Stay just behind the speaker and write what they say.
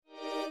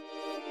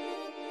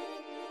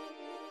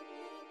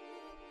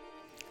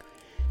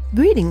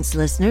Greetings,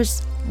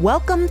 listeners.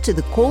 Welcome to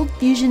the Cold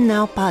Fusion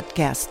Now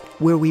podcast,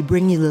 where we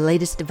bring you the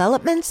latest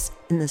developments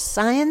in the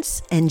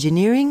science,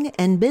 engineering,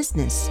 and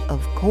business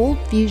of cold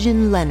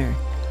fusion LENR.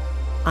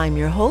 I'm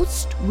your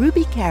host,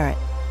 Ruby Carrot.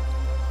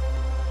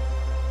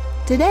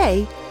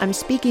 Today, I'm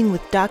speaking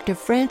with Dr.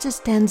 Francis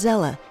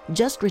Tanzella,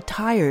 just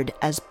retired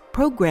as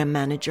Program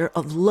Manager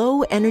of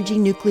Low Energy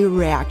Nuclear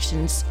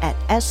Reactions at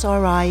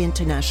SRI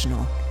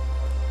International.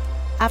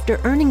 After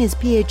earning his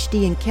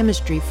Ph.D. in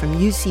chemistry from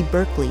UC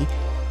Berkeley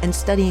and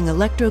studying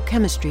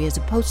electrochemistry as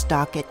a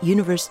postdoc at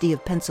University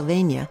of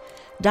Pennsylvania,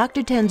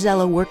 Dr.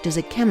 Tanzella worked as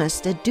a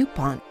chemist at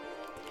DuPont.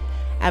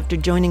 After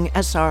joining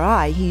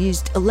SRI, he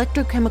used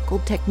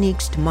electrochemical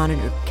techniques to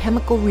monitor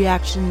chemical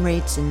reaction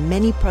rates in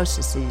many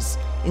processes,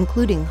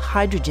 including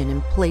hydrogen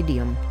and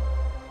palladium.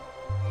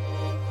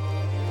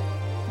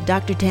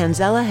 Dr.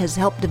 Tanzella has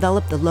helped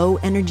develop the Low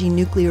Energy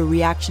Nuclear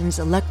Reactions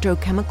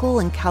Electrochemical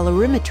and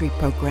Calorimetry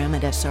program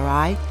at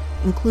SRI,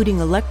 including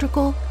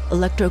electrical,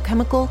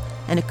 electrochemical,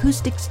 and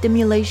acoustic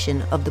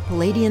stimulation of the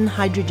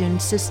palladium-hydrogen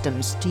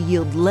systems to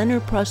yield LENR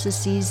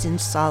processes in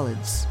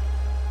solids.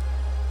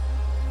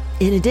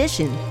 In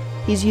addition,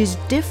 he's used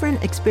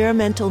different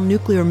experimental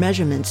nuclear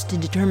measurements to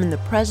determine the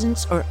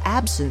presence or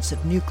absence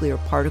of nuclear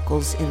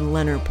particles in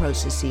LENR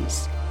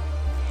processes.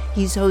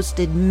 He's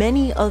hosted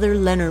many other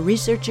LENR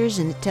researchers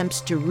in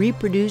attempts to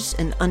reproduce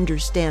and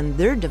understand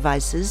their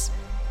devices,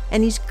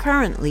 and he's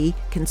currently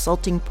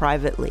consulting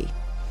privately.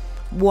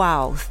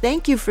 Wow,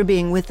 thank you for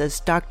being with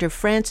us, Dr.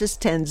 Francis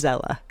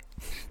Tanzella.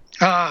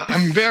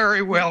 I'm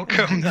very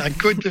welcome.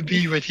 Good to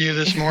be with you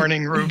this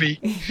morning,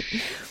 Ruby.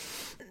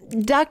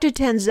 Dr.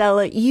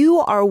 Tanzella, you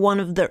are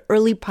one of the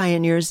early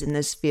pioneers in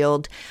this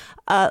field.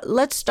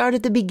 Let's start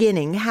at the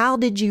beginning. How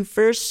did you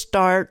first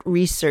start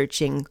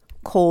researching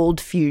cold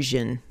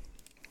fusion?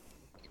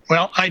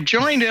 Well, I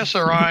joined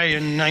SRI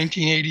in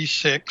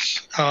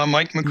 1986.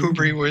 Mike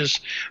McCoubrey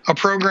was a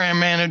program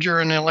manager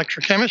in the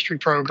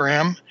electrochemistry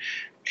program,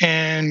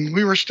 and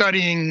we were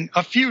studying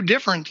a few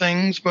different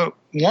things, but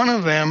one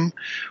of them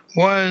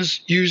was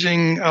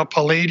using a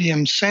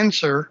palladium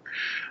sensor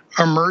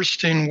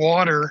immersed in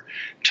water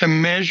to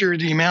measure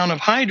the amount of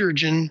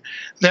hydrogen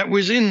that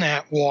was in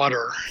that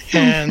water.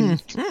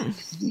 And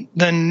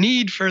the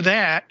need for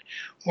that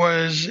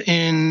was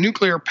in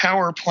nuclear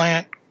power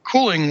plant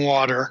cooling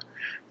water.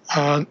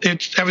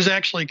 That was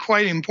actually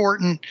quite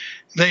important.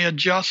 They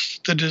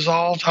adjust the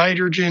dissolved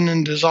hydrogen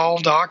and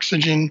dissolved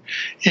oxygen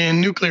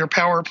in nuclear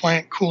power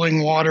plant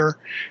cooling water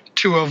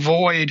to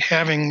avoid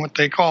having what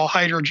they call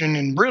hydrogen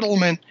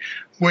embrittlement,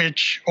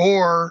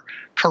 or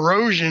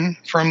corrosion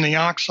from the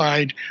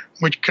oxide,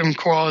 which can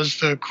cause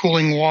the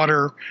cooling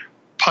water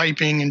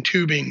piping and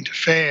tubing to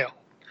fail.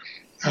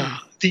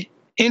 The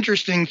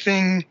interesting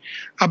thing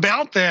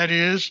about that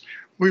is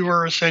we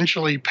were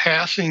essentially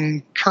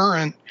passing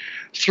current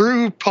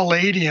through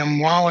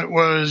palladium while it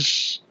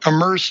was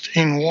immersed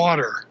in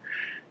water.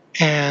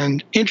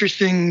 And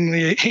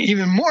interestingly,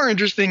 even more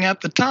interesting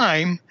at the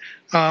time,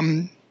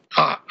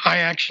 I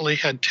actually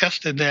had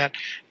tested that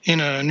in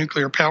a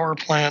nuclear power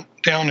plant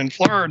down in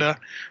Florida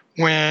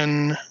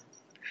when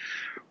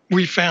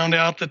we found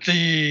out that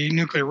the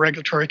Nuclear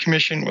Regulatory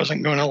Commission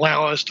wasn't going to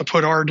allow us to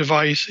put our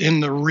device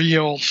in the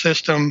real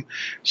system.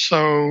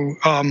 So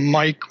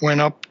Mike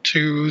went up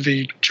to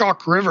the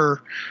Chalk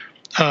River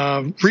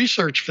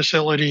research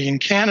facility in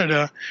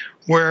Canada,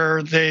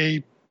 where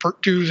they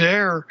do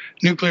their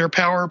nuclear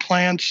power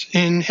plants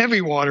in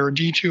heavy water,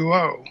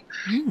 D2O.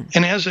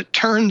 And as it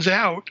turns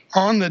out,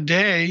 on the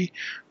day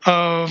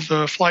of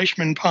the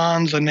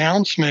Fleischmann-Pons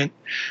announcement,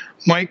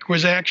 Mike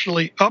was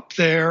actually up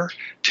there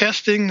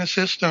testing the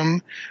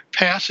system,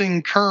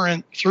 passing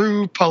current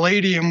through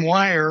palladium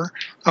wire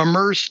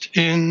immersed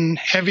in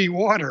heavy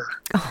water.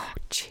 Oh,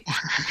 gee.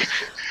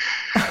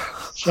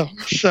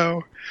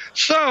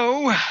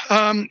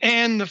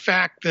 And the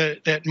fact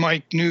that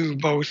Mike knew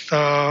both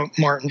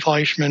Martin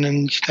Fleischmann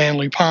and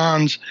Stanley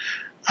Pons,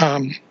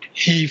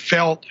 he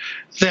felt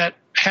that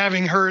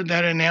having heard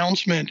that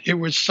announcement, it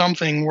was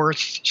something worth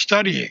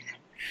studying.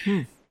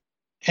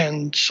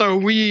 And so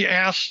we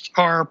asked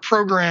our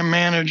program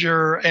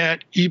manager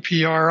at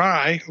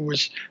EPRI, who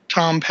was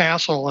Tom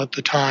Passel at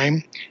the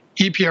time.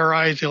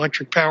 EPRI is the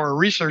Electric Power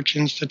Research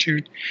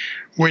Institute,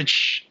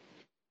 which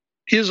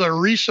is a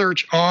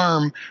research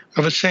arm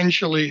of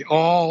essentially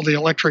all the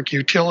electric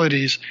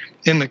utilities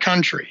in the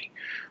country,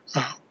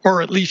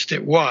 or at least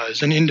it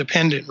was an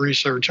independent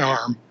research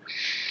arm.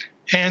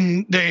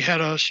 And they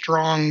had a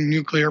strong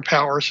nuclear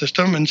power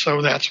system, and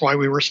so that's why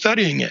we were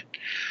studying it.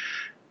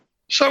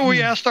 So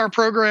we asked our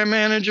program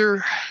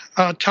manager,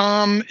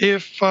 Tom,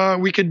 if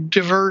we could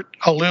divert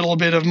a little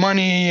bit of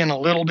money and a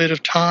little bit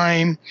of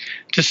time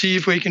to see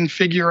if we can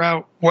figure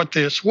out what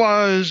this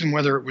was and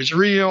whether it was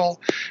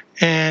real,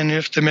 and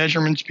if the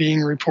measurements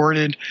being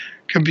reported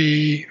could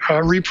be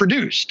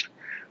reproduced.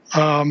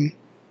 Tom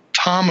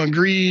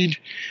agreed,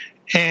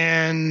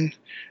 and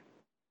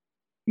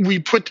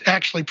we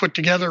actually put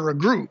together a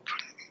group,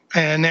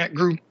 and that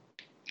group,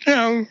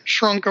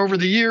 shrunk over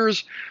the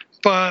years,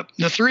 But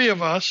the three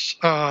of us,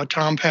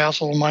 Tom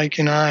Passel, Mike,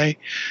 and I,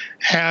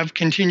 have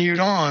continued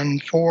on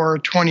for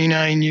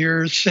 29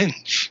 years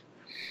since.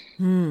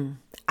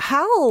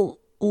 How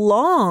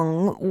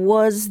long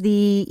was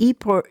the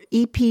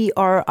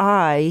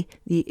EPRI,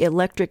 the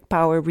Electric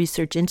Power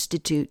Research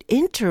Institute,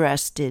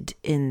 interested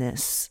in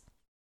this?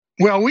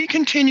 Well, we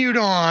continued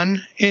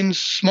on in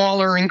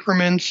smaller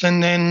increments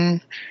and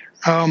then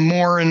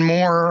more and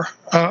more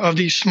of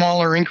these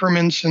smaller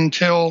increments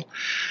until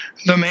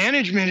the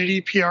management at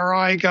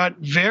EPRI got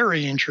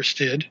very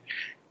interested.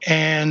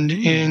 And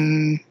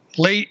in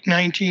late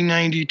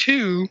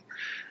 1992,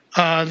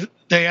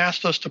 they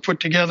asked us to put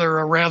together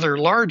a rather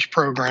large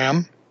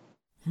program,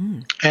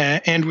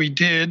 and we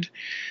did.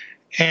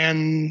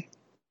 And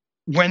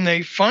when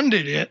they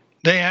funded it,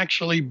 they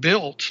actually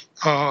built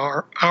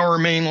our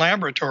main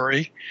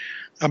laboratory,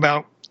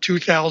 about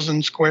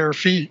 2,000 square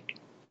feet,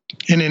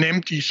 in an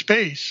empty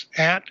space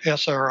at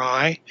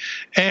SRI,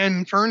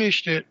 and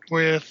furnished it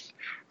with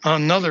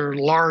another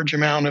large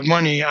amount of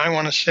money. I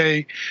want to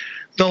say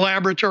the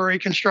laboratory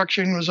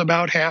construction was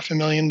about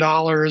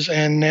 $500,000,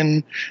 and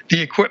then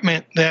the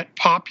equipment that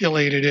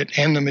populated it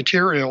and the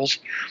materials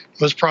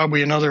was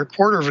probably another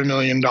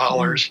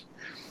 $250,000.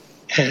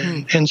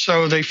 And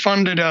so they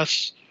funded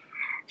us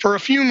for a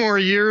few more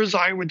years,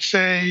 I would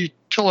say,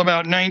 till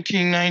about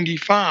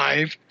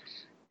 1995.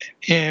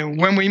 And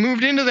when we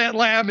moved into that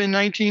lab in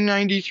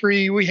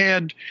 1993, we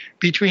had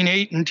between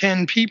 8 and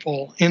 10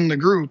 people in the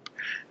group,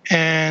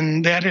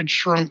 and that had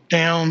shrunk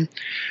down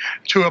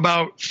to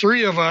about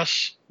 3 of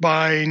us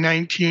by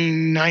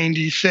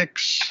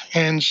 1996,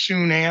 and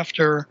soon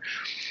after,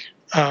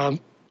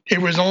 it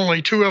was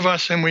only 2 of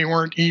us, and we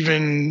weren't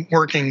even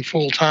working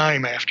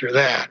full-time after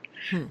that.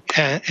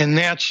 And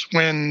that's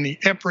when the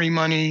EPRI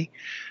money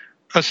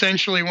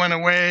essentially went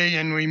away,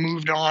 and we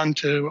moved on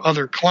to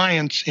other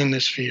clients in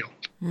this field.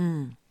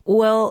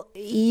 Well,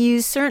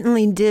 you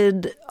certainly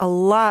did a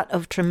lot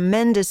of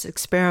tremendous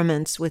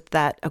experiments with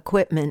that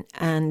equipment,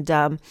 and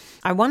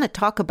I want to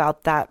talk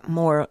about that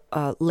more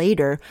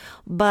later.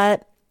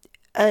 But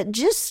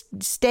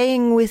just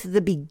staying with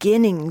the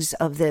beginnings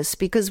of this,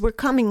 because we're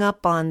coming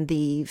up on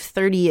the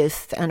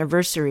 30th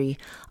anniversary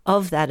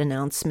of that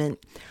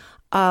announcement.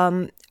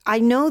 I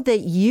know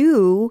that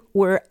you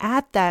were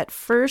at that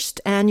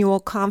first annual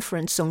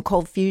conference on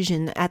cold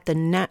fusion at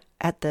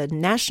the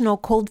National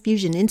Cold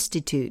Fusion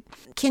Institute.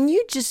 Can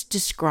you just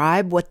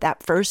describe what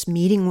that first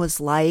meeting was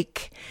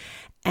like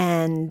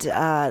and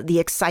the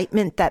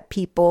excitement that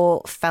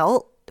people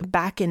felt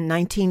back in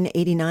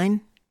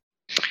 1989?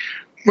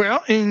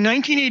 Well, in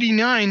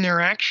 1989,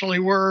 there actually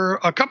were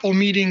a couple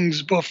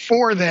meetings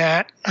before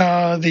that.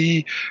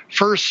 The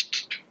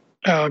first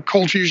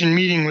cold fusion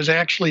meeting was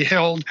actually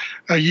held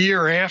a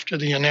year after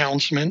the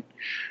announcement.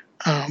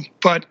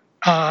 But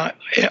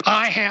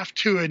I have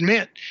to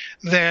admit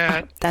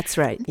that... That's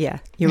right. Yeah,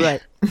 you're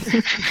right.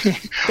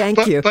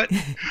 Thank you. But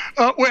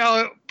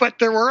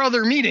there were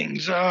other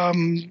meetings.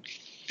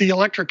 The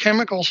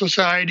Electrochemical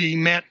Society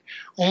met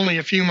only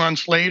a few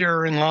months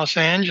later in Los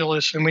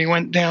Angeles, and we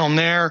went down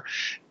there,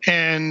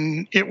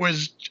 and it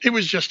was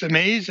just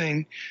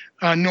amazing.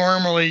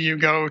 Normally, you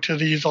go to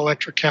these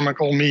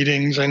electrochemical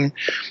meetings, and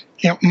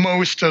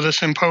most of the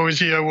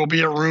symposia will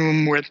be a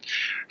room with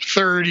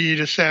 30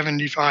 to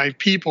 75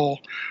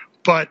 people.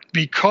 But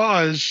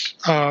because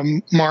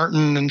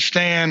Martin and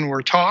Stan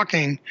were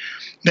talking,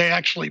 they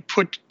actually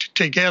put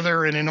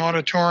together in an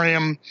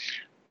auditorium.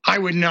 I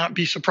would not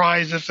be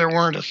surprised if there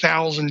weren't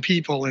 1,000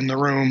 people in the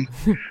room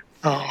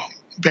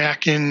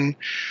back in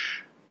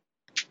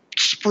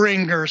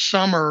spring or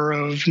summer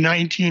of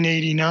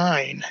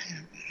 1989.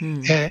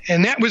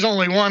 And that was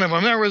only one of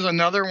them. There was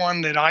another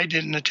one that I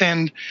didn't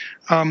attend.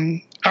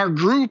 Our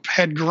group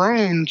had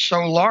grown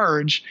so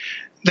large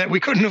that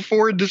we couldn't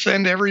afford to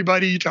send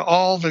everybody to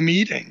all the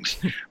meetings.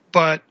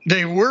 But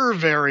they were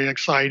very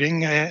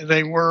exciting.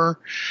 They were,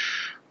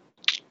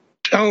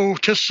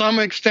 to some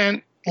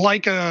extent,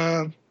 like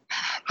a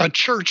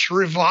church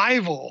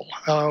revival,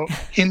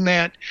 in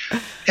that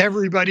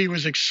everybody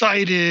was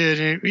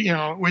excited.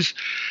 It was...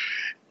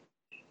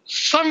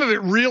 Some of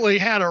it really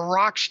had a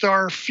rock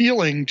star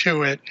feeling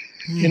to it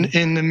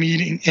in the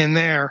meeting in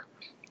there.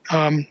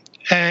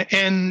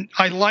 And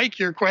I like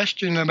your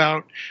question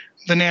about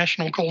the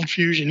National Cold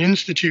Fusion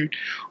Institute,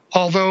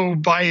 although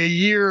by a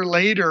year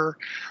later,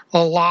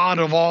 a lot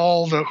of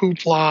all the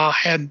hoopla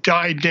had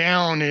died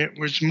down. It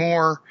was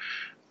more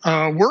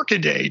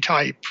workaday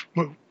type,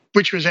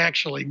 which was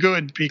actually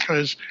good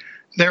because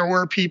there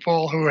were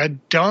people who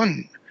had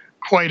done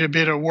quite a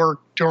bit of work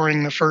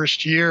during the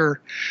first year,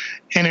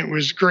 and it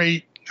was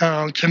great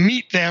to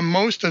meet them,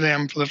 most of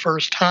them, for the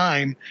first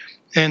time,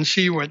 and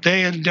see what they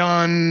had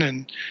done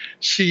and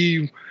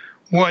see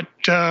what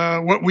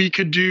we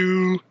could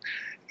do,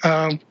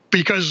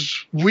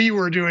 because we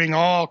were doing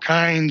all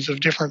kinds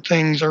of different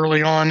things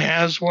early on,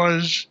 as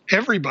was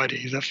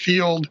everybody. The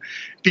field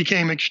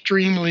became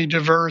extremely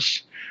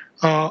diverse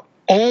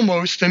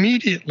almost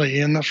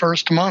immediately in the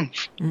first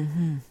month.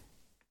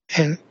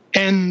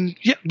 And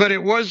yeah, but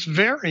it was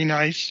very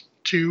nice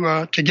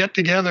to get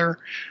together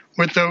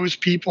with those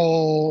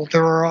people.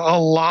 There were a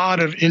lot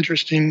of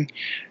interesting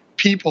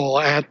people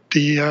at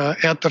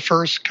the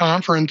first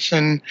conference,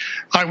 and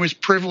I was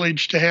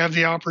privileged to have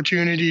the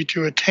opportunity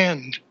to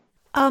attend.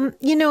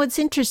 It's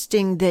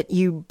interesting that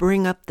you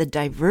bring up the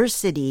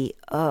diversity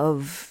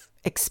of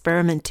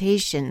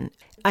experimentation.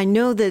 I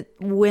know that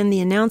when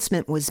the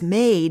announcement was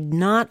made,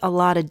 not a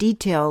lot of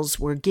details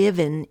were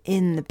given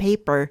in the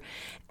paper,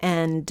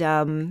 and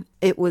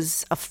it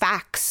was a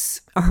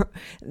fax,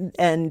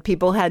 and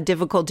people had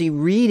difficulty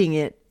reading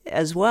it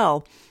as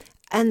well.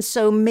 And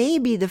so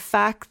maybe the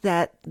fact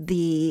that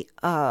the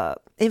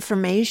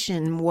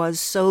information was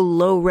so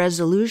low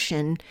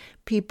resolution,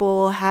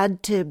 people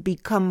had to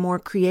become more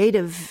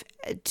creative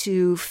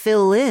to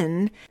fill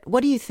in.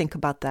 What do you think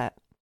about that?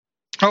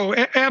 Oh,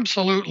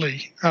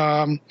 absolutely.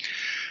 A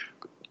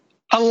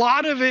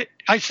lot of it,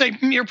 I say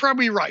you're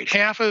probably right.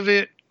 Half of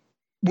it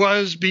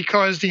was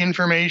because the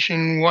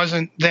information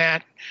wasn't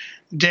that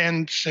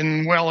dense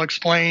and well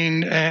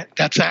explained.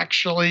 That's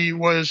actually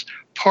was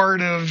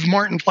part of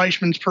Martin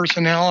Fleischmann's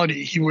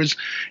personality. He was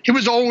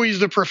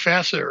always the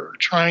professor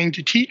trying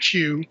to teach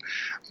you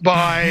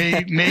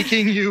by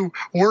making you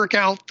work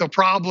out the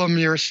problem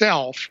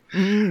yourself.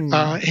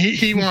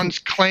 He once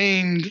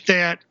claimed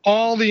that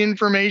all the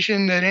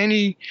information that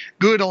any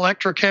good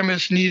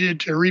electrochemist needed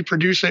to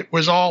reproduce it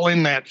was all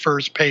in that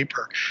first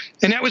paper.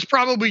 And that was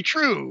probably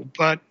true,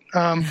 but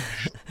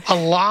a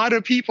lot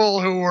of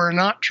people who were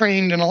not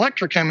trained in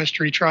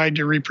electrochemistry tried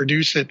to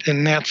reproduce it,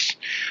 and that's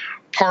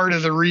part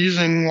of the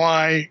reason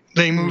why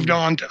they moved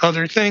on to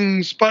other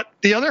things. But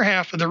the other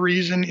half of the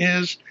reason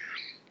is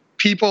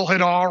people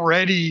had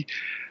already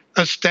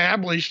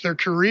established their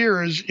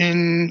careers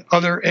in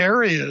other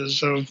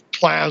areas of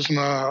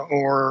plasma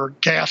or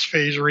gas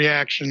phase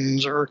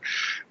reactions or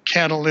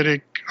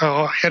catalytic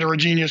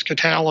heterogeneous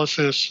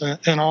catalysis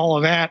and all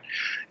of that,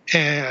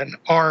 and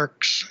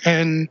arcs.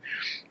 And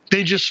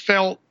they just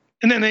felt,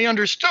 and then they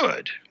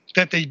understood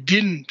that they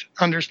didn't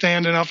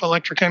understand enough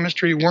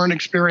electrochemistry, weren't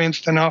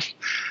experienced enough,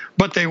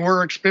 but they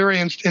were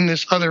experienced in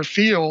this other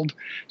field,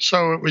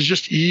 so it was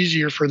just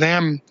easier for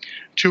them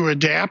to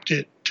adapt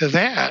it to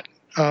that.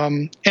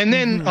 And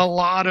then a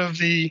lot of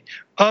the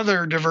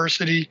other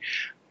diversity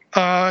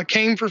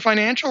came for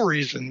financial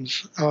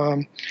reasons.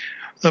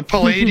 The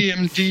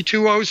palladium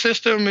D20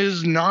 system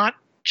is not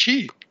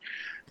cheap.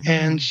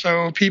 And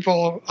so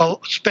people,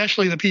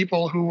 especially the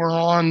people who were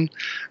on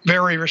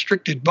very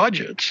restricted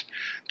budgets,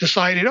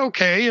 decided,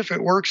 okay, if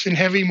it works in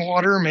heavy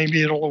water,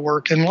 maybe it'll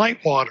work in light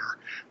water.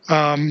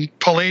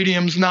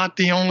 Palladium's not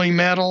the only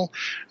metal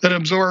that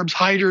absorbs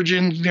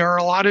hydrogen. There are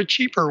a lot of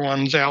cheaper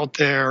ones out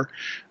there,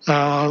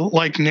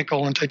 like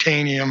nickel and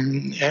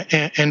titanium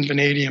and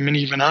vanadium and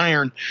even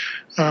iron.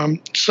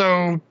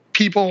 So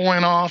people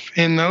went off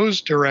in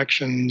those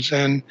directions.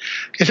 And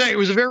it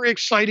was a very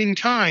exciting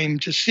time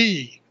to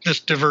see this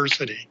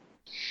diversity.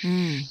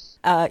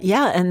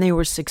 And they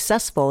were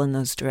successful in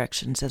those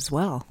directions as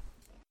well.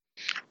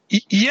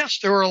 Yes,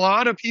 there were a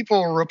lot of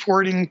people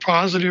reporting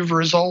positive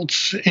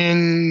results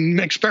in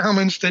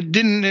experiments that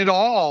didn't at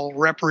all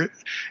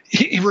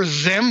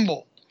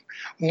resemble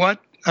what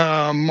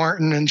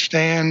Martin and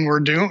Stan were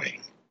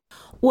doing.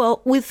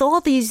 Well, with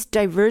all these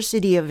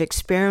diversity of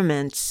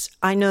experiments,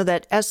 I know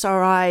that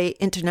SRI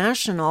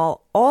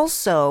International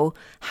also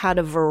had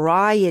a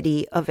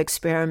variety of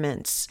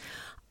experiments.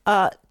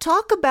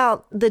 Talk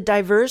about the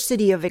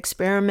diversity of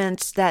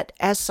experiments that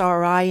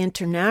SRI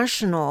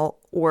International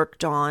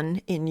worked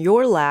on in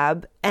your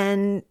lab,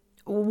 and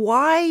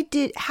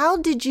how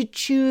did you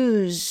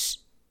choose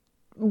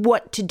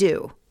what to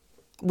do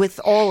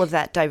with all of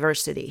that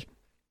diversity?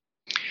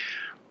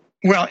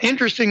 Well,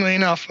 interestingly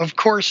enough, of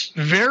course,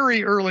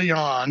 very early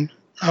on,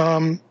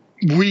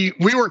 we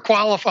were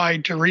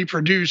qualified to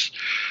reproduce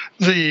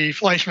the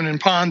Fleischmann and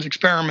Pons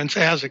experiments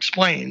as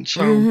explained.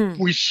 So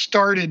we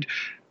started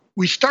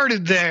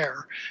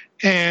there,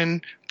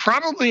 and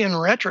probably in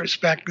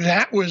retrospect,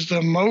 that was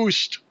the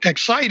most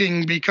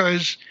exciting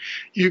because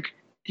you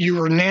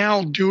were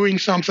now doing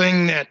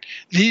something that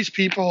these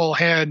people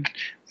had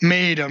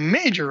made a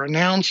major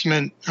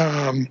announcement.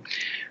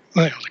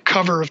 The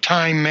cover of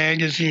Time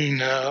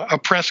magazine, a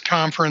press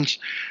conference,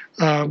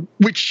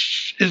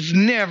 which is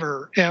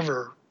never,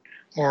 ever,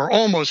 or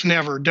almost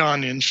never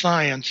done in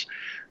science.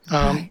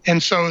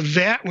 And so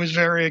that was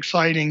very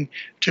exciting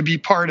to be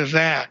part of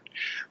that.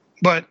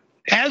 But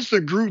as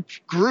the group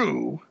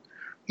grew,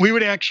 we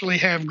would actually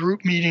have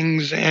group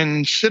meetings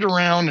and sit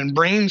around and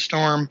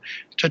brainstorm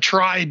to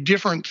try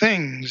different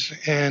things.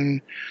 And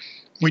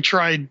we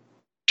tried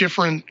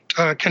different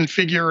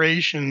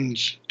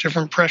configurations,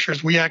 different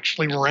pressures. We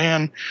actually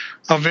ran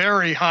a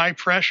very high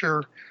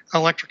pressure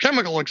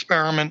electrochemical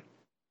experiment,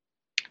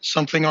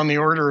 something on the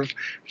order of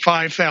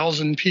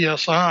 5,000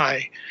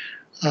 psi,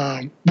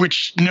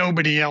 which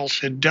nobody else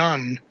had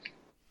done.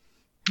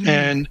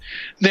 And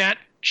that,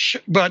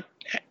 but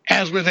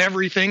as with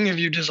everything, if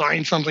you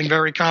design something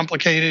very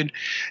complicated,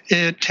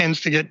 it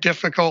tends to get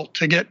difficult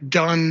to get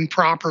done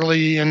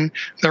properly, and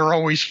there are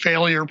always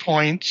failure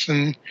points.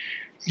 And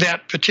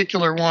that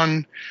particular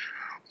one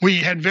we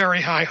had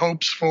very high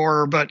hopes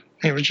for, but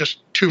it was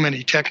just too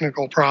many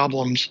technical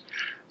problems.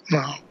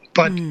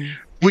 But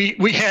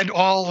we had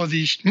all of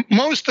these,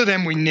 most of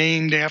them we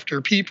named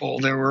after people.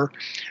 There were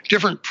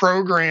different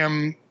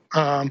program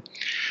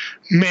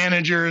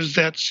managers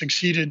that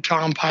succeeded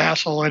Tom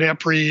Passel at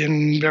EPRI,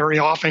 and very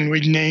often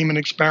we'd name an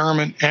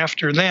experiment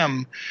after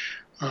them.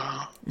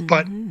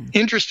 But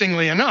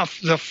interestingly enough,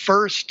 the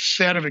first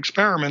set of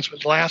experiments,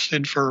 which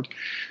lasted for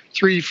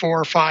 3,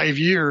 4, 5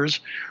 years,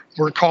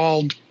 were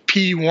called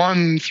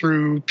P1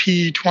 through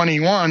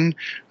P21,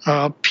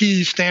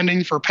 P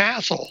standing for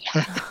Passel.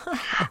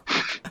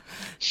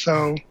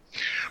 So,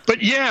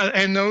 but yeah,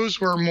 and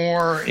those were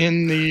more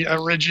in the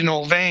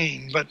original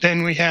vein. But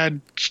then we had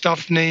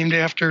stuff named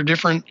after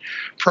different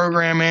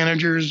program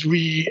managers.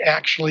 We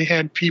actually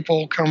had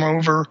people come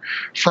over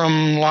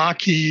from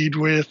Lockheed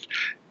with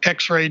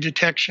X-ray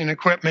detection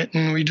equipment,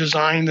 and we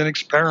designed an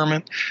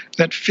experiment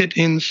that fit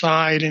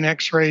inside an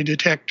X-ray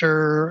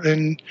detector.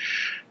 And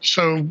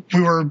so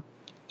we were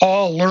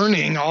all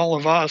learning, all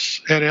of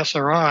us at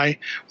SRI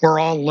were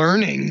all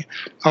learning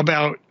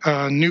about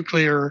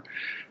nuclear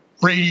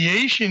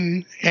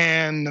radiation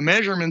and the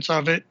measurements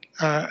of it,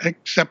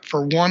 except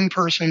for one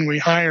person we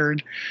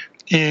hired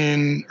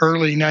in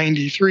early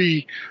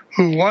 '93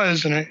 who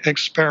was an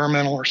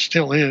experimental, or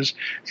still is,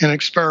 an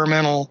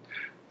experimental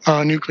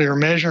nuclear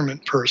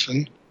measurement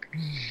person.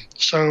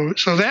 So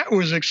that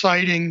was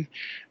exciting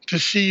to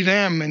see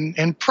them.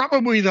 And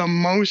probably the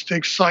most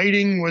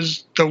exciting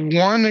was the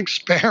one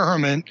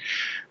experiment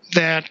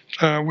that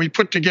we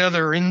put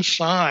together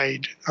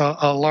inside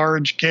a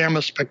large gamma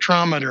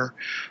spectrometer.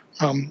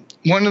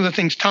 One of the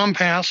things, Tom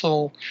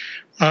Passel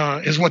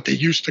is what they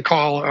used to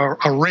call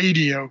a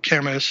radio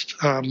chemist,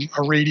 a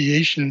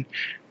radiation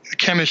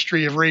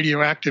chemistry of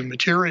radioactive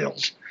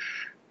materials.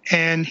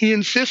 And he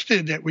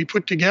insisted that we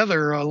put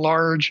together a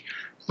large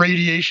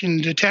radiation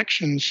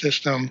detection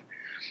system.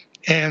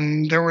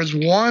 And there was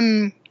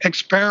one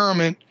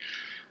experiment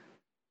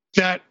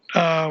that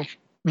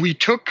we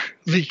took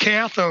the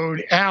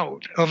cathode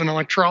out of an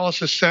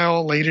electrolysis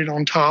cell, laid it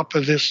on top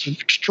of this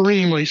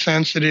extremely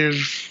sensitive,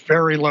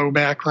 very low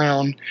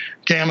background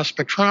gamma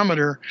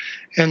spectrometer,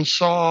 and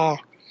saw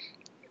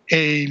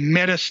a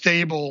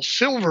metastable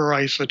silver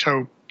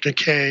isotope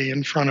decay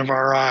in front of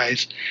our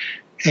eyes.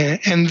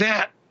 And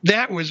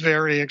that was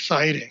very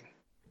exciting.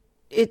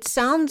 It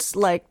sounds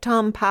like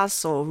Tom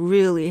Passel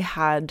really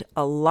had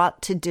a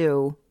lot to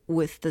do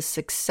with the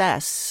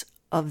success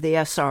of the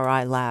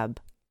SRI lab.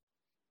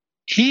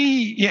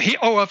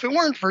 If it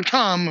weren't for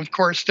Tom, of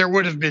course, there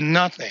would have been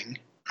nothing,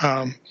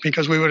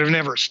 because we would have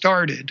never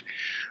started.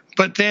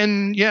 But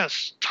then,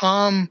 yes,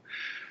 Tom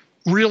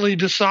really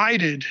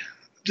decided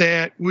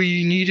that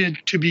we needed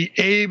to be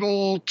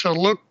able to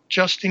look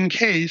just in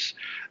case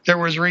there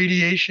was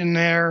radiation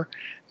there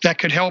that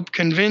could help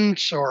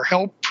convince or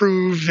help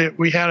prove that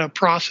we had a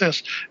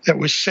process that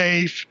was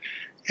safe.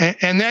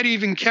 And that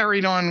even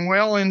carried on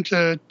well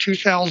into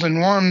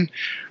 2001,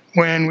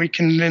 when we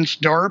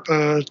convinced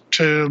DARPA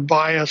to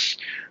buy us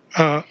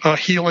a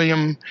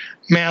helium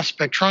mass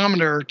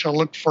spectrometer to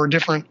look for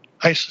different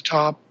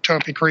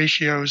isotopic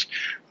ratios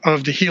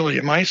of the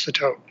helium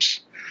isotopes.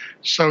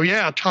 So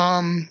yeah,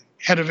 Tom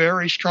had a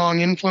very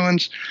strong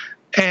influence.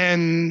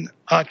 And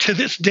to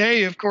this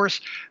day, of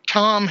course,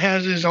 Tom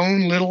has his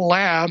own little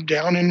lab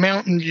down in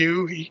Mountain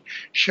View. He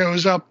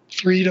shows up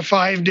 3 to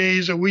 5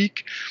 days a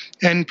week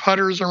and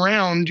putters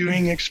around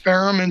doing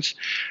experiments,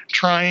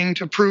 trying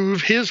to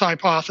prove his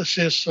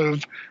hypothesis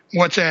of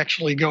what's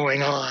actually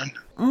going on.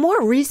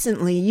 More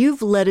recently,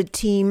 you've led a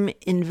team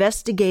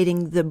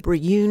investigating the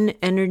Brillouin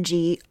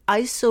Energy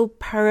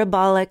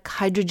isoparabolic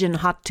hydrogen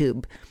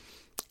HotTube,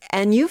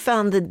 and you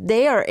found that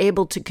they are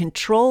able to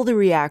control the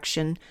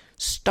reaction,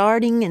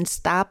 starting and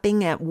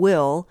stopping at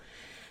will,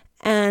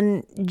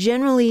 and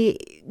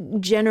generally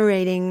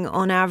generating,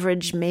 on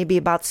average, maybe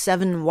about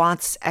 7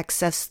 watts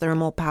excess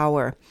thermal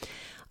power.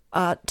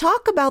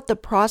 Talk about the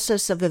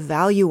process of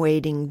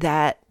evaluating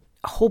that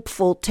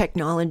hopeful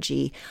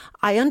technology.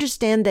 I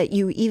understand that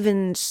you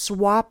even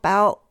swap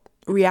out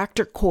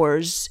reactor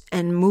cores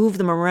and move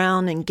them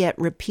around and get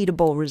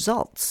repeatable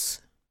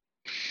results.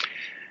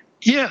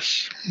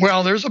 Yes.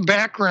 Well, there's a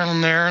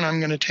background there, and I'm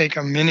going to take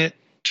a minute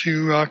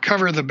to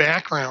cover the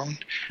background.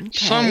 Okay.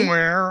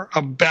 Somewhere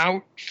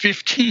about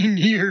 15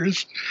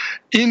 years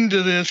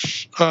into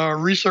this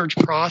research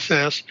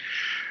process,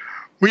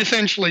 we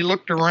essentially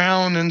looked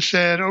around and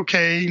said,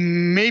 okay,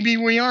 maybe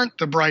we aren't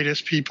the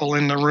brightest people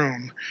in the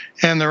room.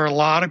 And there are a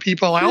lot of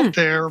people out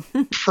there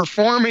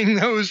performing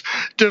those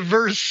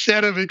diverse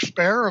set of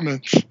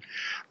experiments.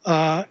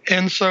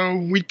 And so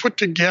we put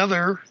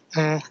together,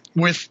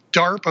 with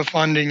DARPA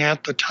funding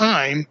at the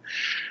time,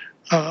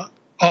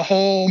 a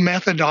whole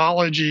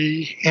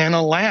methodology and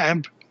a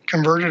lab,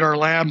 converted our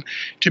lab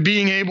to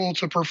being able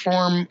to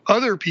perform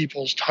other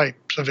people's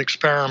types of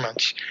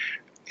experiments.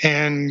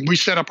 And we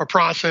set up a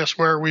process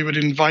where we would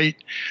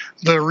invite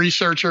the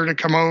researcher to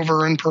come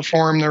over and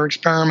perform their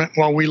experiment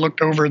while we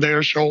looked over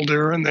their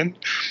shoulder. And then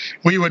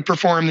we would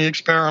perform the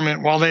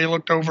experiment while they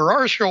looked over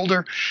our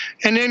shoulder.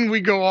 And then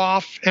we go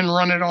off and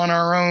run it on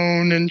our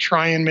own and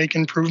try and make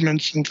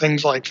improvements and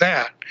things like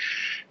that.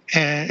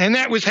 And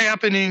that was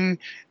happening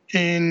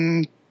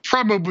in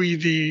probably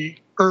the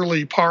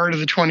early part of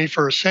the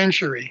 21st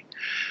century.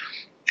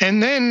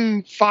 And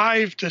then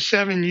 5 to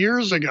 7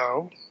 years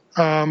ago,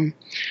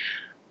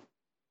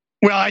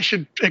 well, I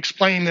should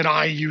explain that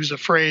I use a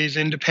phrase,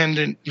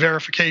 independent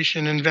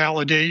verification and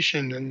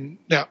validation, and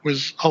that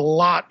was a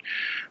lot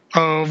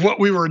of what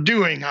we were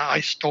doing.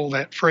 I stole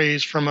that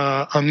phrase from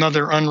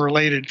another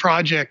unrelated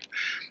project,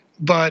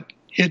 but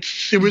it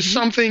was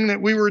something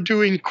that we were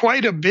doing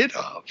quite a bit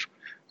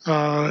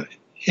of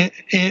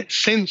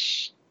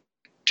since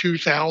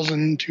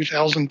 2000,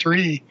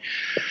 2003.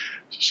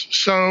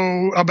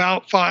 So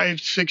about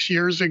 5-6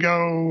 years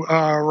ago,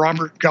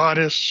 Robert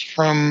Goddess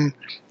from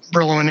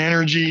Brillouin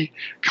Energy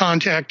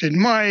contacted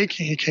Mike.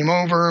 He came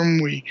over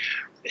and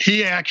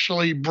he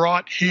actually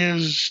brought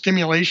his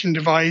stimulation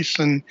device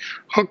and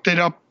hooked it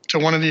up to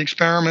one of the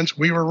experiments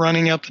we were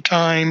running at the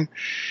time.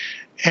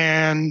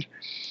 And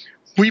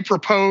we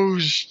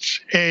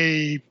proposed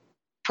a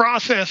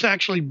process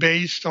actually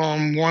based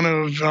on one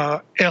of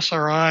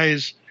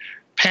SRI's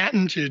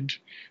patented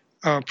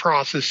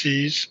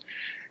processes.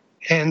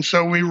 And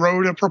so we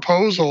wrote a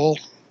proposal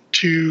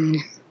to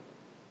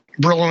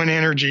Brillouin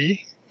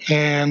Energy,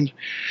 and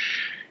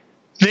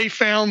they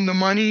found the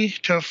money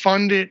to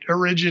fund it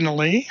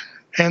originally.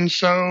 And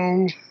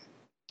so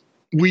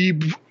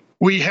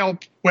we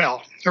helped.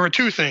 Well, there were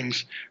two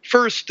things.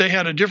 First, they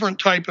had a different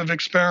type of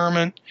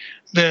experiment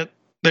that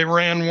they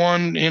ran,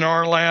 one in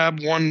our lab,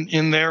 one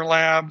in their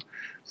lab.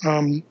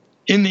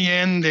 In the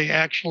end, they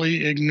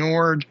actually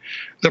ignored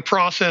the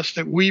process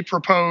that we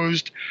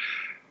proposed,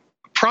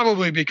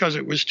 probably because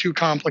it was too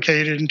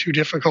complicated and too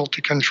difficult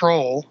to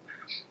control.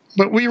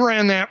 But we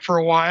ran that for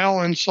a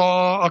while and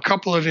saw a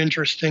couple of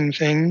interesting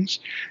things.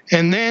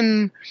 And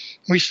then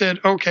we said,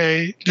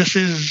 okay, this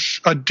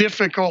is a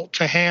difficult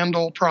to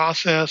handle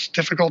process,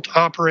 difficult to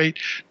operate,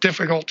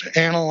 difficult to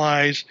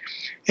analyze.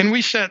 And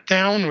we sat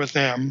down with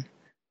them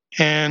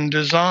and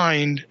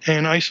designed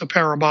an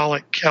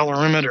isoparabolic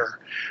calorimeter.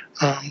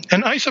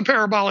 And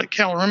isoparabolic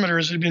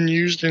calorimeters have been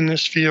used in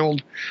this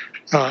field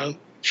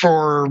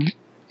for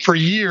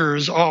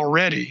years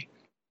already.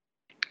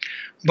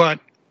 But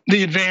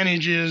the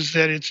advantage is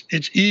that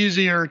it's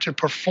easier to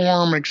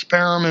perform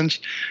experiments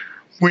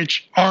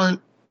which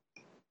aren't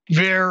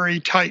very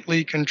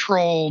tightly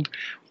controlled,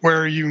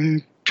 where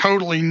you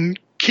totally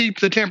keep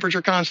the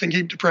temperature constant,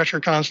 keep the pressure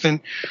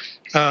constant,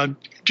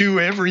 do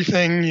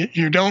everything.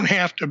 You don't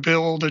have to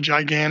build a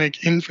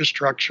gigantic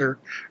infrastructure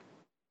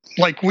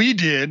like we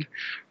did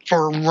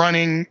for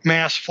running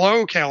mass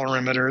flow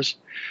calorimeters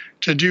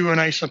to do an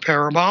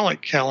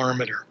isoparabolic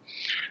calorimeter.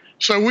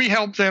 So we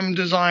helped them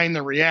design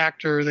the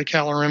reactor, the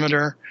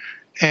calorimeter,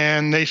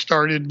 and they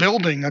started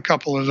building a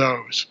couple of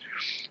those.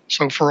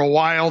 So for a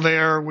while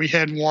there, we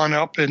had one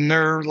up in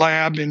their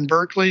lab in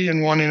Berkeley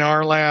and one in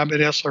our lab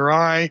at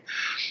SRI.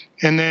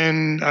 And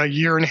then a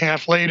year and a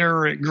half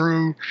later, it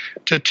grew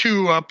to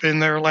 2 up in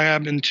their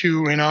lab and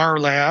 2 in our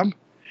lab.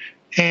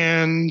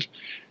 And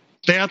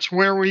that's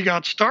where we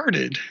got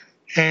started.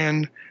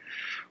 And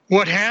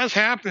what has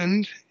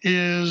happened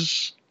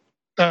is,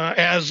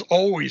 as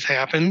always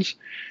happens,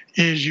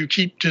 is you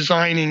keep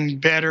designing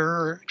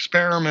better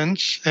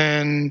experiments,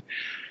 and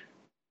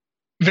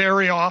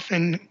very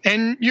often,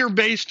 and you're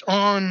based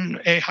on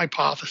a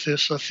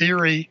hypothesis, a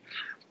theory,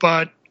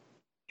 but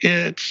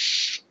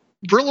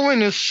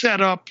Brillouin is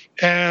set up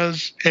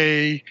as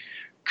a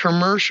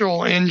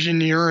commercial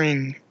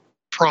engineering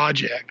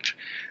project.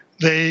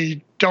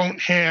 They don't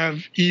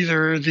have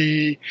either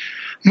the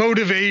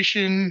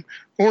motivation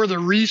or the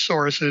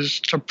resources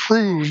to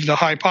prove the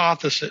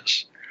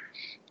hypothesis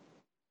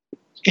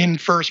in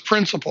first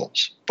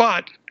principles.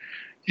 But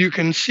you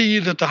can see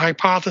that the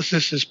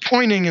hypothesis is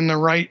pointing in the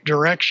right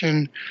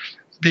direction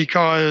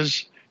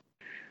because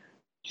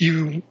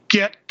you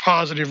get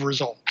positive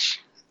results.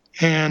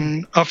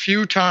 And a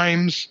few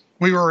times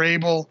we were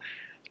able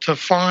to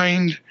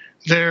find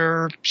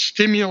their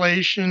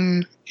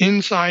stimulation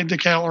inside the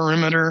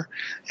calorimeter,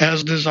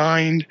 as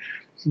designed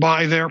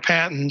by their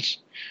patents,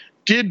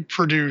 did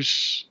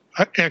produce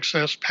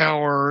excess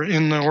power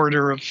in the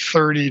order of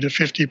 30 to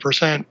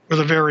 50% with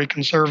a very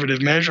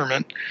conservative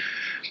measurement.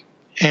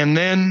 And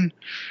then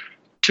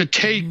to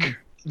take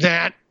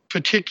that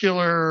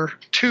particular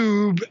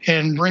tube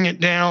and bring it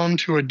down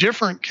to a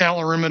different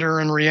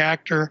calorimeter and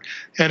reactor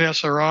at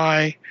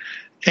SRI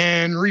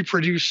and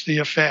reproduce the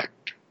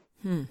effect.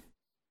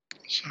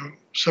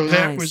 So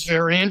that Nice. was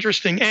very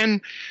interesting.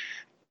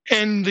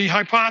 And the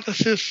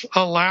hypothesis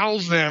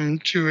allows them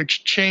to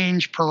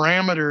exchange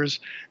parameters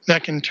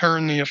that can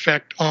turn the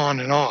effect on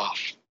and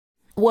off.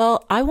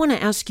 Well, I want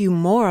to ask you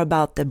more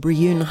about the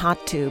Brillouin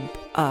HotTube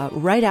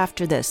right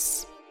after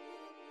this.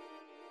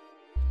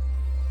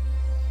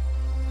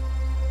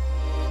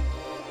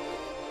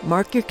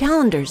 Mark your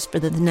calendars for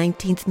the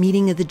 19th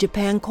meeting of the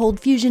Japan Cold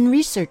Fusion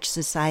Research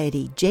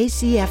Society.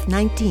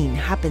 JCF19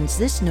 happens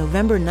this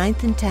November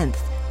 9th and 10th,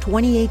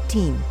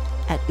 2018,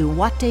 at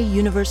Iwate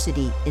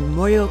University in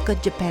Morioka,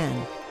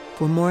 Japan.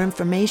 For more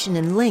information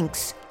and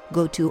links,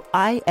 go to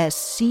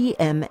iscmns.org.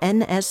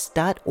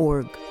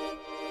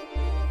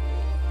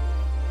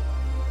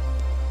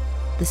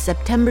 The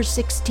September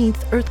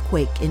 16th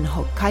earthquake in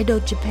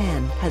Hokkaido,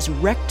 Japan has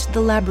wrecked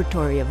the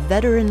laboratory of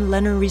veteran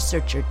LENR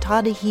researcher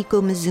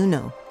Tadahiko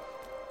Mizuno.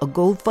 A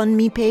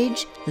GoFundMe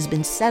page has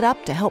been set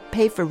up to help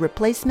pay for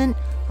replacement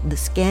of the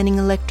scanning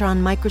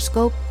electron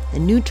microscope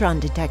and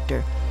neutron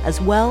detector, as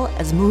well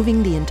as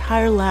moving the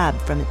entire lab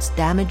from its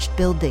damaged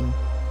building.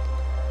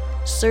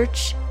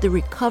 Search the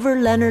Recover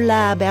LENR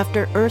Lab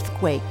After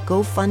Earthquake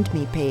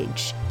GoFundMe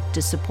page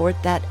to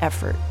support that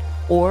effort,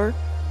 or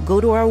go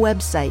to our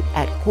website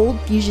at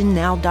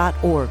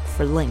coldfusionnow.org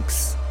for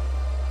links.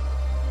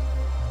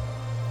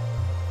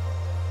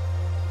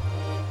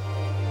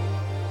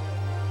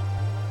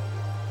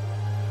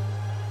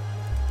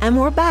 And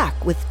we're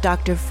back with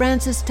Dr.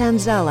 Francis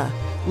Tanzella,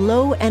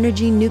 Low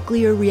Energy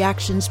Nuclear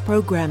Reactions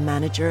Program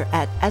Manager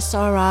at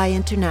SRI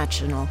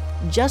International,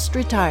 just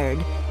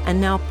retired and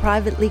now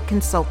privately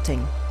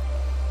consulting.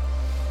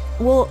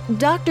 Well,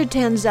 Dr.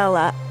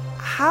 Tanzella,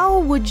 how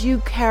would you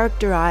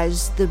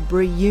characterize the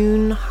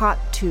Brillouin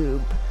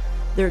HotTube?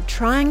 They're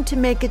trying to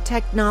make a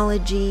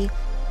technology.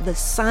 The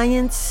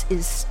science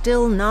is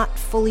still not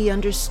fully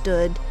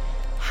understood.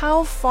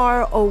 How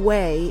far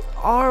away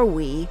are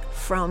we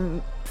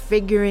from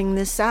figuring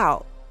this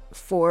out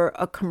for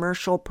a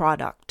commercial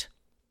product?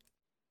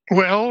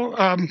 Well,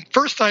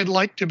 first I'd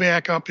like to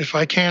back up, if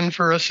I can,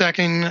 for a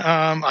second.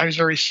 I was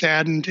very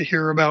saddened to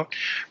hear about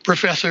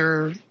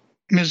Professor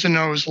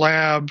Mizuno's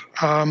lab.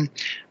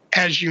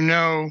 As you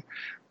know,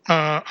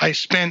 I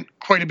spent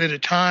quite a bit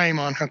of time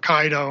on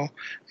Hokkaido,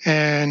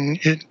 and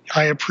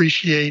I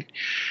appreciate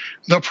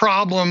the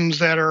problems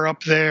that are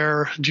up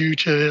there due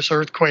to this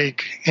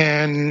earthquake.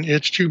 And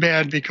it's too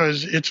bad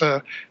because it's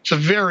a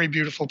very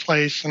beautiful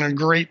place and a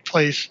great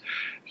place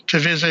to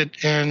visit.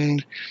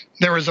 And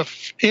there was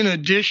in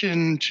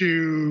addition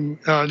to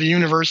the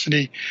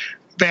university,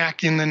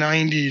 back in the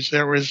 90s,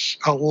 there was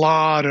a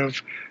lot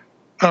of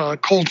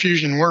cold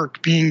fusion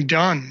work being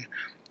done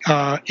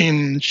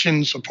in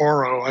Shin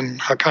Sapporo and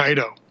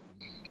Hokkaido.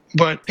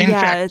 But in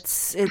fact,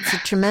 it's a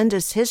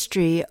tremendous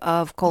history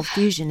of cold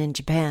fusion in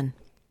Japan.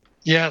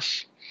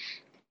 Yes.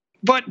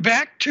 But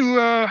back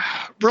to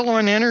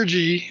Brillouin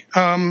Energy,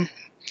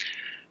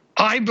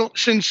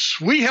 since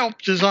we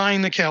helped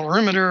design the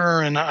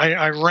calorimeter and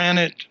I ran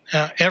it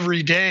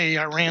every day,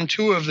 I ran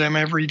 2 of them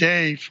every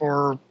day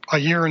for a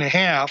year and a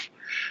half,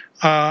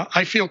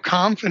 I feel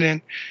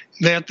confident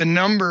that the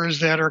numbers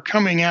that are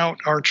coming out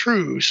are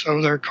true.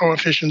 So they're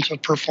coefficients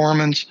of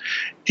performance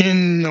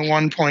in the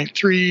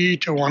 1.3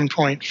 to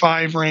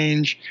 1.5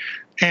 range,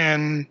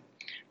 and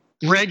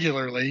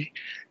regularly,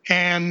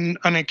 and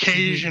an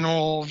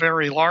occasional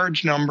very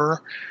large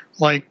number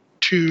like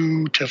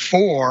 2 to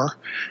 4,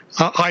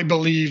 I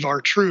believe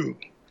are true.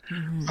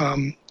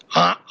 Mm-hmm.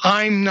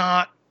 I'm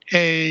not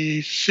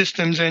a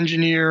systems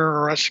engineer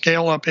or a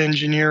scale-up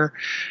engineer,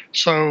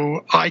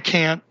 so I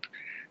can't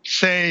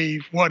say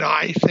what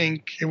I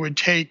think it would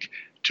take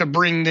to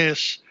bring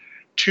this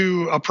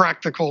to a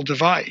practical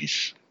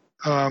device.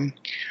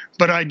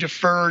 But I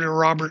defer to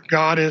Robert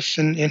Goddess,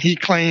 and he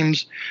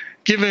claims,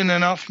 given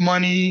enough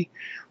money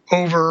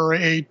over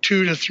a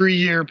 2 to 3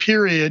 year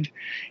period,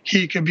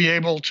 he could be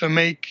able to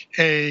make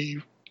a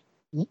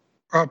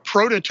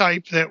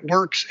prototype that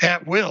works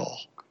at will.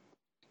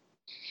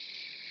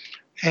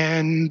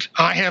 And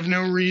I have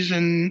no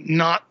reason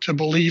not to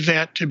believe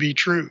that to be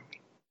true.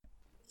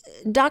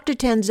 Dr.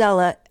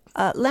 Tanzella,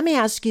 let me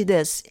ask you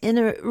this. In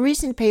a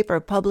recent paper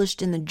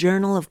published in the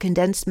Journal of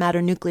Condensed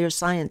Matter Nuclear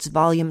Science,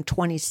 Volume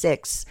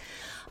 26,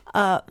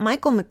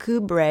 Michael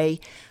McCoubrey,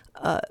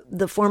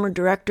 the former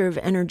director of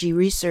energy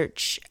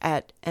research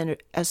at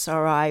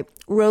SRI,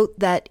 wrote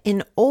that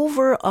in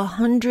over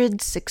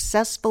 100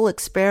 successful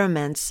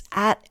experiments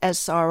at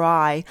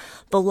SRI,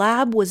 the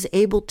lab was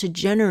able to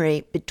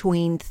generate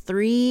between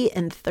 3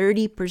 and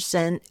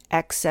 30%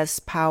 excess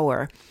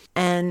power.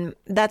 And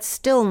that's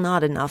still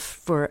not enough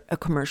for a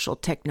commercial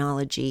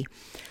technology.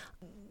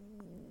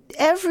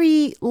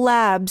 Every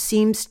lab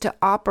seems to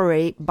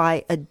operate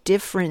by a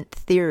different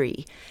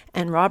theory,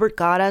 and Robert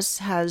Goddess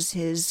has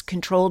his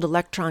controlled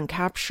electron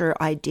capture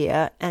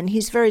idea, and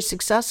he's very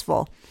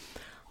successful.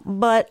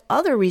 But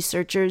other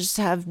researchers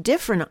have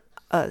different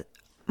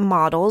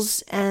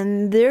models,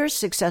 and they're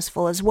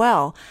successful as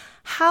well.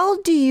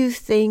 How do you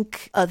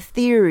think a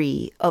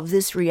theory of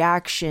this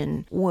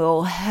reaction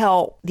will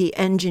help the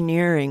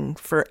engineering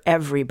for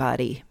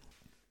everybody?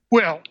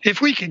 Well, if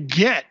we could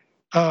get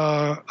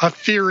a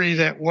theory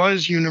that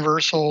was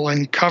universal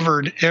and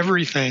covered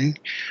everything,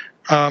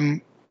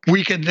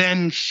 we could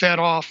then set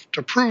off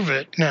to prove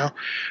it. Now,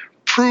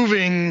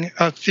 proving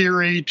a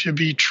theory to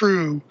be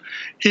true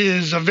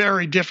is a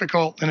very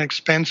difficult and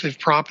expensive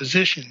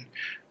proposition.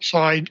 So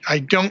I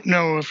don't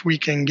know if we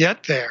can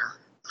get there.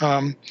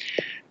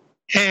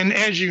 And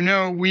as you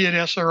know, we at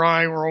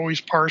SRI were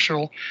always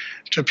partial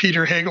to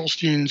Peter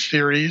Hagelstein's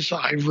theories.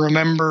 I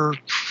remember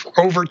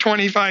over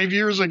 25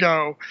 years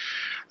ago,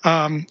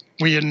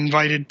 we had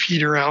invited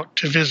Peter out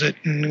to visit,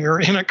 and we were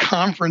in a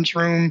conference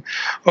room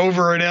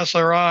over at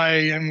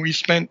SRI, and we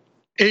spent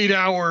 8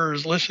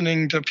 hours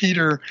listening to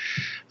Peter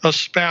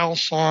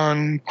espouse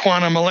on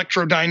quantum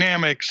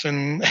electrodynamics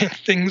and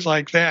things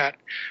like that.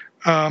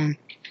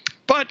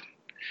 But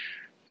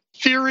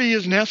theory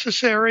is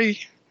necessary.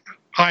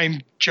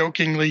 I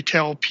jokingly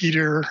tell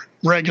Peter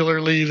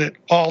regularly that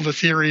all the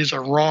theories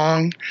are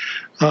wrong,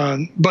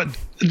 but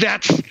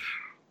that's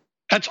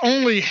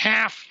only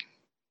half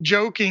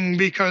joking,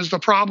 because the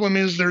problem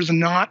is there's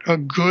not a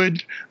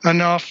good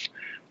enough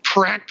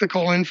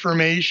practical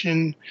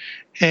information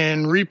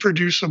and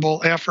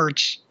reproducible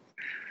efforts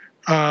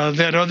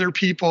that other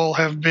people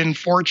have been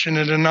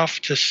fortunate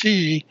enough to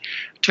see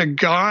to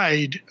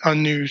guide a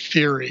new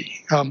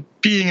theory.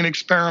 Being an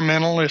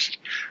experimentalist,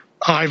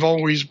 I've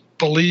always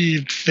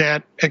believed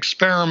that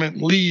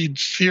experiment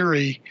leads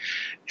theory,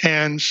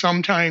 and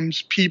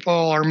sometimes people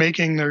are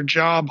making their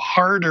job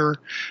harder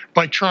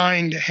by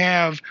trying to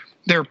have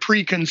their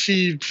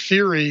preconceived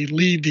theory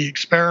lead the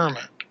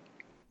experiment.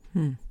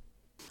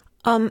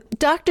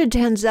 Dr.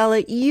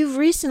 Tanzella, you've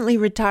recently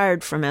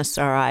retired from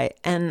SRI,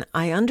 and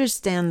I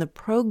understand the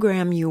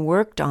program you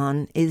worked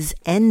on is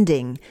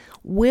ending.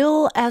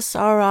 Will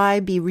SRI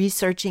be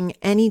researching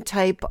any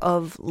type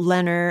of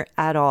LENR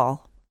at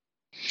all?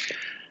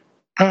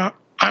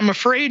 I'm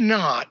afraid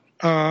not.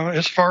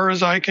 As far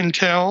as I can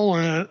tell,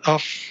 a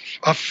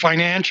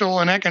financial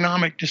and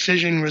economic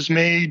decision was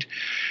made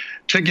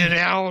to get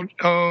out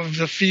of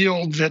the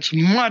field that's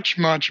much,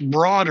 much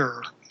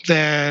broader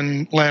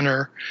than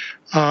LENR.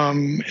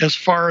 As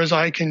far as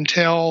I can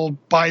tell,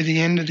 by the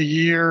end of the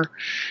year,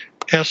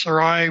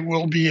 SRI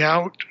will be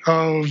out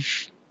of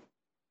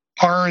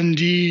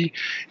R&D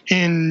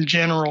in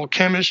general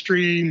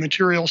chemistry,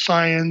 material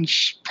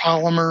science,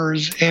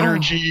 polymers,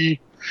 energy,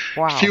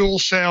 fuel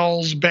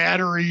cells,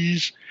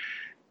 batteries.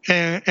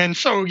 And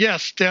so,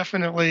 yes,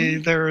 definitely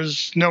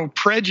there's no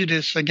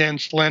prejudice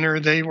against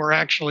LENR. They were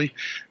actually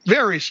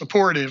very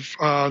supportive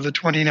the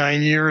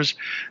 29 years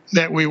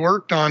that we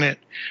worked on it.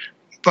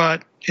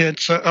 But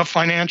it's a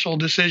financial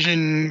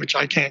decision, which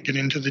I can't get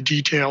into the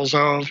details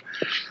of,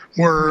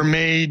 were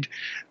made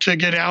to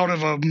get out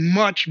of a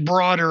much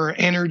broader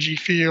energy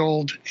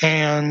field.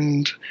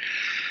 And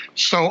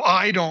so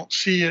I don't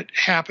see it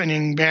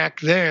happening back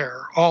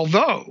there.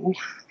 Although,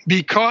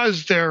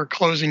 because they're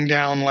closing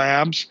down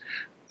labs,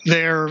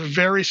 they're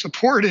very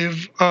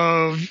supportive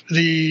of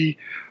the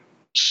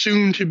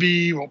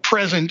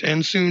present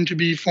and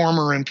soon-to-be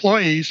former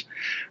employees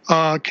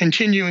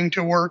continuing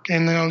to work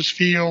in those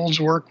fields,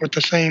 work with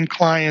the same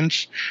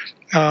clients,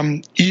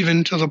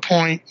 even to the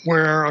point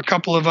where a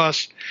couple of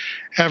us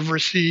have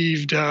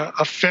received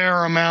a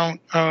fair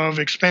amount of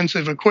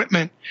expensive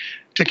equipment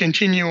to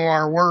continue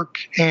our work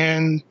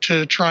and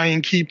to try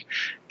and keep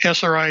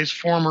SRI's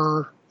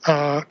former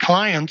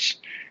clients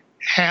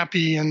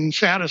happy and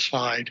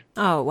satisfied.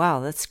 Oh, wow,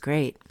 that's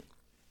great.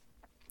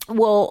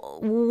 Well,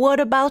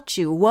 what about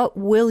you? What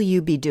will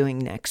you be doing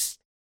next?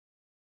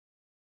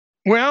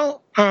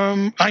 Well,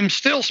 I'm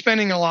still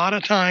spending a lot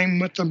of time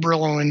with the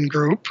Brillouin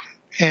group,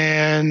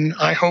 and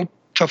I hope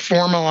to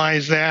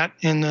formalize that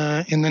in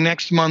the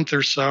next month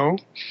or so.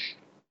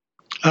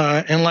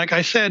 And like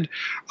I said,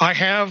 I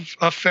have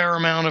a fair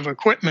amount of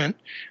equipment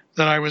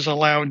that I was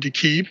allowed to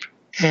keep.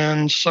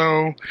 And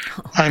so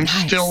I'm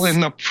still in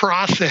the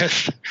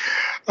process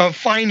of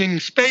finding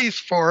space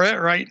for it.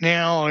 Right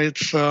now,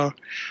 it's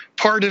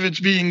part of it's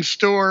being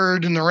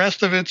stored and the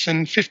rest of it's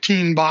in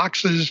 15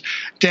 boxes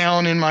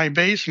down in my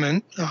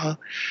basement.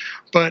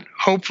 But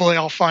hopefully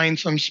I'll find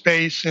some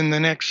space in the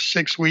next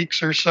 6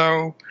 weeks or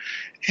so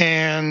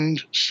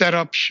and set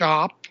up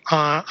shop.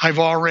 I've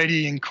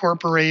already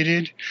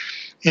incorporated.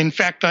 In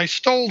fact, I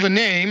stole the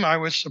name. I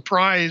was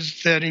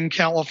surprised that in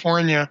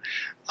California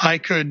I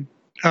could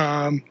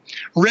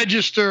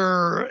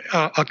register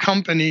a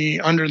company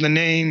under the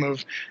name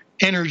of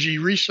Energy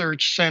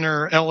Research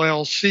Center,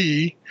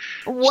 LLC.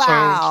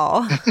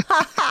 Wow.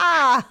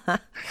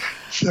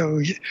 So,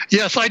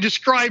 yes, I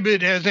describe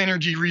it as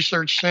Energy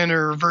Research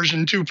Center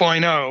version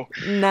 2.0.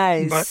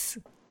 Nice.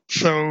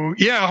 So,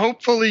 yeah,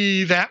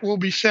 hopefully that will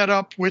be set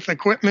up with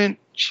equipment,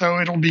 so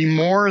it'll be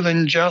more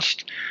than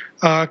just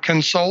a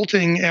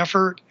consulting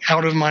effort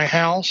out of my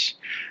house.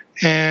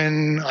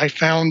 And I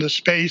found a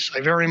space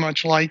I very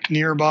much like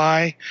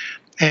nearby,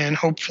 and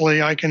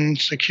hopefully I can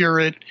secure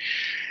it.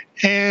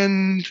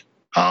 And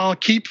I'll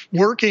keep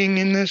working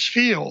in this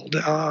field.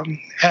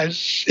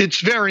 As it's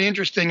very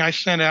interesting, I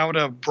sent out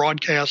a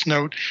broadcast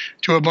note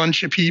to a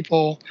bunch of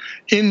people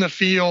in the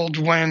field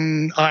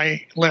when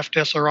I left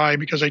SRI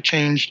because I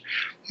changed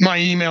my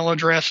email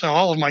address.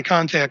 All of my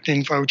contact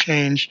info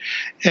changed.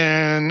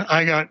 And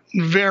I got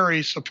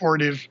very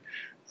supportive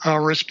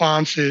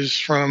responses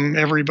from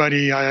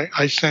everybody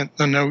I sent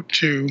the note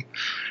to.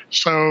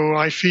 So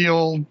I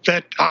feel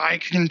that I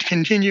can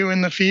continue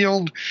in the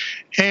field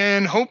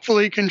and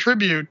hopefully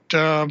contribute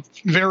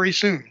very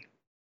soon.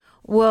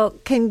 Well,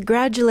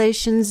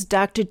 congratulations,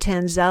 Dr.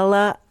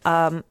 Tanzella.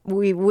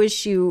 We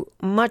wish you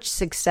much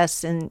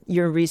success in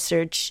your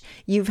research.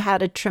 You've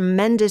had a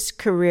tremendous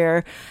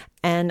career,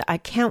 and I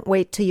can't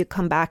wait till you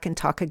come back and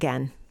talk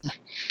again.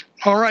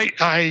 All right.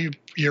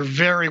 You're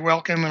very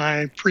welcome, and I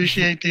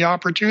appreciate the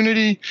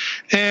opportunity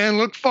and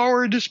look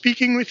forward to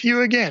speaking with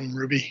you again,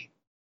 Ruby.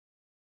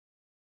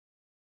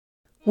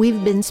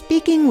 We've been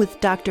speaking with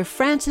Dr.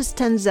 Francis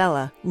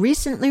Tanzella,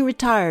 recently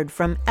retired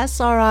from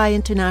SRI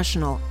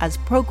International as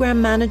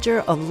Program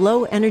Manager of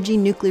Low Energy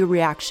Nuclear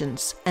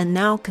Reactions and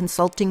now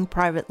consulting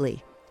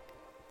privately.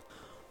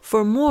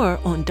 For more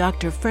on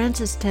Dr.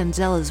 Francis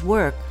Tanzella's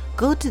work,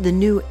 go to the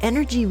new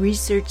Energy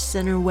Research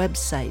Center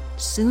website,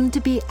 soon to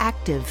be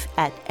active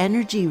at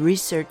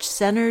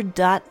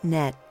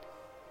energyresearchcenter.net.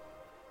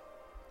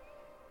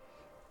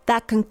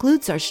 That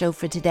concludes our show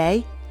for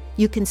today.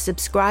 You can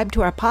subscribe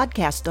to our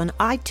podcast on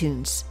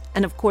iTunes,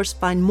 and of course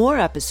find more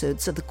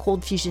episodes of the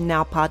Cold Fusion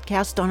Now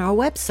podcast on our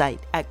website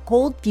at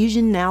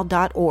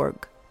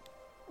coldfusionnow.org.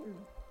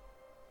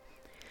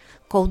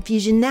 Cold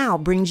Fusion Now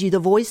brings you the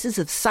voices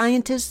of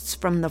scientists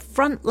from the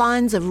front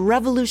lines of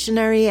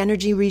revolutionary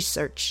energy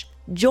research.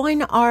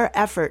 Join our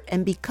effort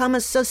and become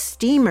a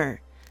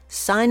susteamer.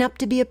 Sign up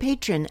to be a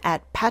patron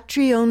at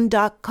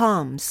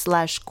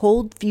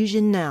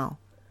patreon.com/coldfusionnow.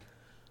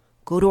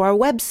 Go to our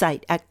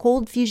website at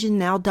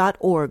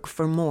coldfusionnow.org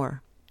for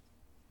more.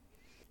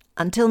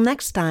 Until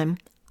next time,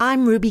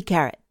 I'm Ruby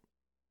Carrot.